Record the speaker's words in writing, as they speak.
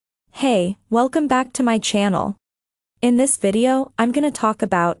Hey, welcome back to my channel. In this video, I'm gonna talk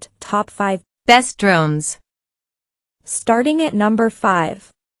about top 5 best drones. Starting at number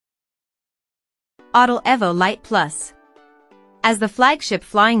 5. Autel Evo Lite Plus. As the flagship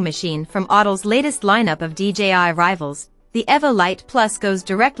flying machine from Autel's latest lineup of DJI rivals, the Evo Lite Plus goes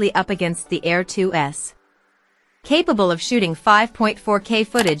directly up against the Air 2S. Capable of shooting 5.4K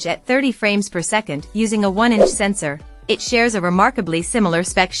footage at 30 frames per second using a 1-inch sensor, it shares a remarkably similar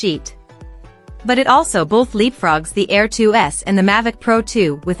spec sheet. But it also both leapfrogs the Air 2S and the Mavic Pro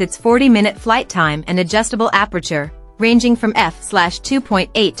 2 with its 40-minute flight time and adjustable aperture, ranging from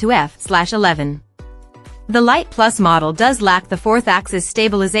f/2.8 to f/11. The Lite Plus model does lack the fourth-axis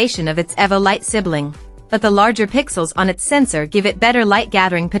stabilization of its Evo Lite sibling, but the larger pixels on its sensor give it better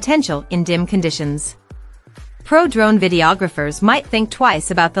light-gathering potential in dim conditions. Pro drone videographers might think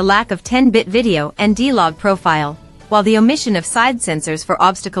twice about the lack of 10-bit video and D-Log profile, while the omission of side sensors for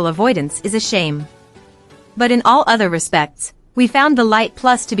obstacle avoidance is a shame. But in all other respects, we found the Lite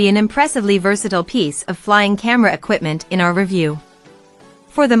Plus to be an impressively versatile piece of flying camera equipment in our review.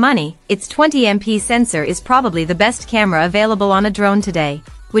 For the money, its 20MP sensor is probably the best camera available on a drone today,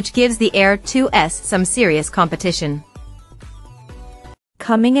 which gives the Air 2S some serious competition.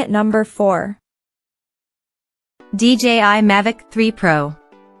 Coming at number 4. DJI Mavic 3 Pro.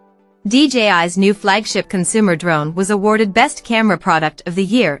 DJI's new flagship consumer drone was awarded Best Camera Product of the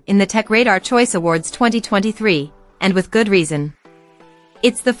Year in the TechRadar Choice Awards 2023, and with good reason.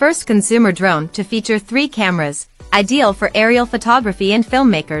 It's the first consumer drone to feature 3 cameras, ideal for aerial photography and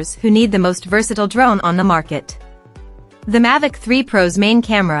filmmakers who need the most versatile drone on the market. The Mavic 3 Pro's main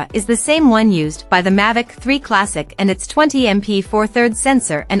camera is the same one used by the Mavic 3 Classic and its 20MP 4/3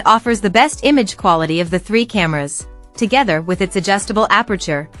 sensor and offers the best image quality of the 3 cameras, together with its adjustable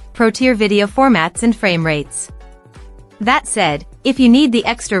aperture, pro-tier video formats and frame rates. That said, if you need the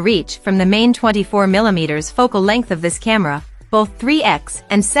extra reach from the main 24mm focal length of this camera, both 3x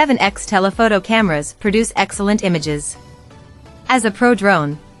and 7x telephoto cameras produce excellent images. As a pro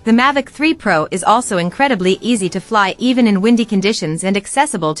drone, the Mavic 3 Pro is also incredibly easy to fly even in windy conditions and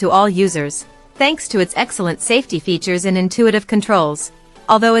accessible to all users, thanks to its excellent safety features and intuitive controls,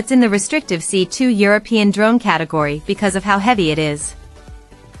 although it's in the restrictive C2 European drone category because of how heavy it is.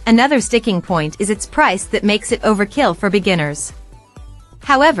 Another sticking point is its price that makes it overkill for beginners.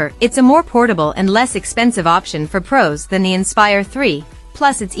 However, it's a more portable and less expensive option for pros than the Inspire 3,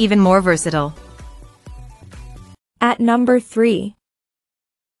 plus it's even more versatile. At number 3.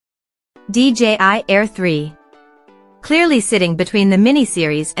 DJI Air 3. Clearly sitting between the Mini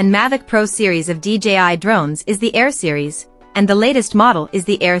series and Mavic Pro series of DJI drones is the Air series, and the latest model is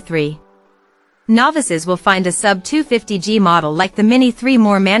the Air 3. Novices will find a sub-250G model like the Mini 3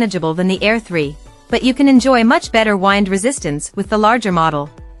 more manageable than the Air 3, but you can enjoy much better wind resistance with the larger model,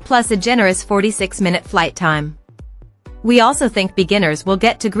 plus a generous 46-minute flight time. We also think beginners will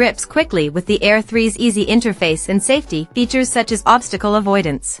get to grips quickly with the Air 3's easy interface and safety features such as obstacle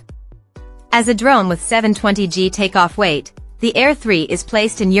avoidance. As a drone with 720G takeoff weight, the Air 3 is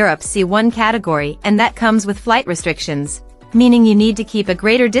placed in Europe's C1 category, and that comes with flight restrictions, meaning you need to keep a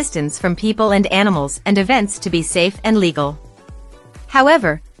greater distance from people and animals and events to be safe and legal.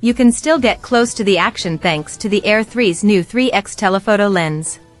 However, you can still get close to the action thanks to the Air 3's new 3x telephoto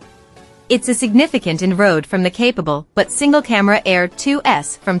lens. It's a significant inroad from the capable but single-camera Air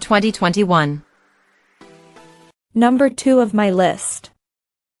 2S from 2021. Number 2 of my list.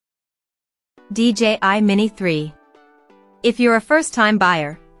 DJI Mini 3. If you're a first-time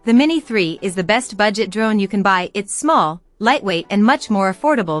buyer, the Mini 3 is the best budget drone you can buy. It's small, lightweight and much more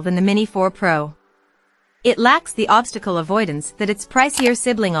affordable than the Mini 4 Pro. It lacks the obstacle avoidance that its pricier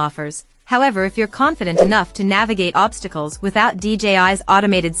sibling offers. However, if you're confident enough to navigate obstacles without DJI's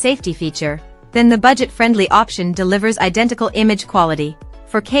automated safety feature, then the budget-friendly option delivers identical image quality,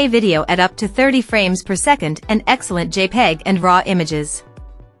 4K video at up to 30 frames per second and excellent JPEG and RAW images.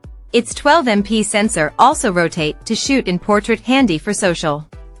 Its 12MP sensor also rotates to shoot in portrait, handy for social.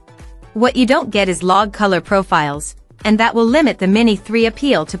 What you don't get is log color profiles, and that will limit the Mini 3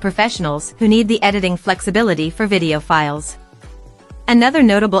 appeal to professionals who need the editing flexibility for video files. Another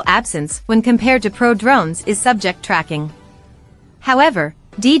notable absence when compared to pro drones is subject tracking. However,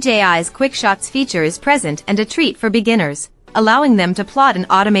 DJI's Quick Shots feature is present and a treat for beginners, allowing them to plot an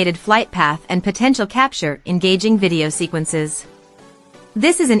automated flight path and potential capture engaging video sequences.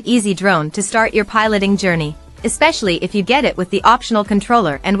 This is an easy drone to start your piloting journey, especially if you get it with the optional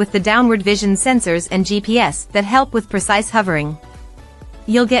controller and with the downward vision sensors and GPS that help with precise hovering.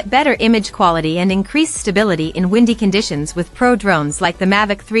 You'll get better image quality and increased stability in windy conditions with pro drones like the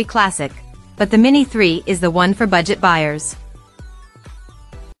Mavic 3 Classic, but the Mini 3 is the one for budget buyers.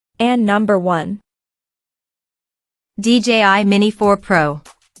 And number 1. DJI Mini 4 Pro.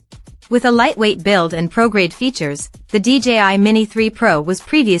 With a lightweight build and pro-grade features, the DJI Mini 3 Pro was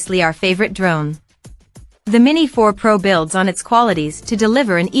previously our favorite drone. The Mini 4 Pro builds on its qualities to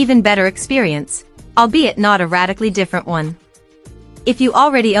deliver an even better experience, albeit not a radically different one. If you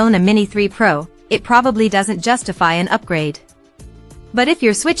already own a Mini 3 Pro, it probably doesn't justify an upgrade. But if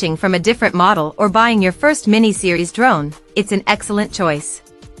you're switching from a different model or buying your first Mini series drone, it's an excellent choice.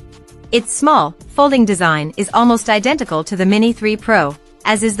 Its small, folding design is almost identical to the Mini 3 Pro,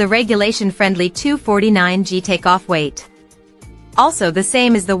 as is the regulation-friendly 249g takeoff weight. Also the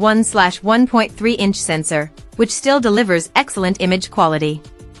same is the 1/1.3-inch sensor, which still delivers excellent image quality.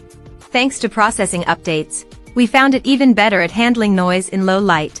 Thanks to processing updates, we found it even better at handling noise in low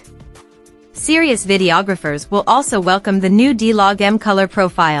light. Serious videographers will also welcome the new D-Log M color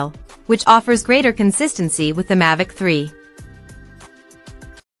profile, which offers greater consistency with the Mavic 3.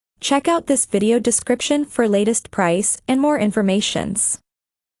 Check out this video description for latest price and more informations.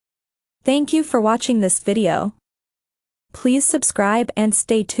 Thank you for watching this video. Please subscribe and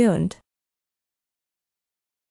stay tuned.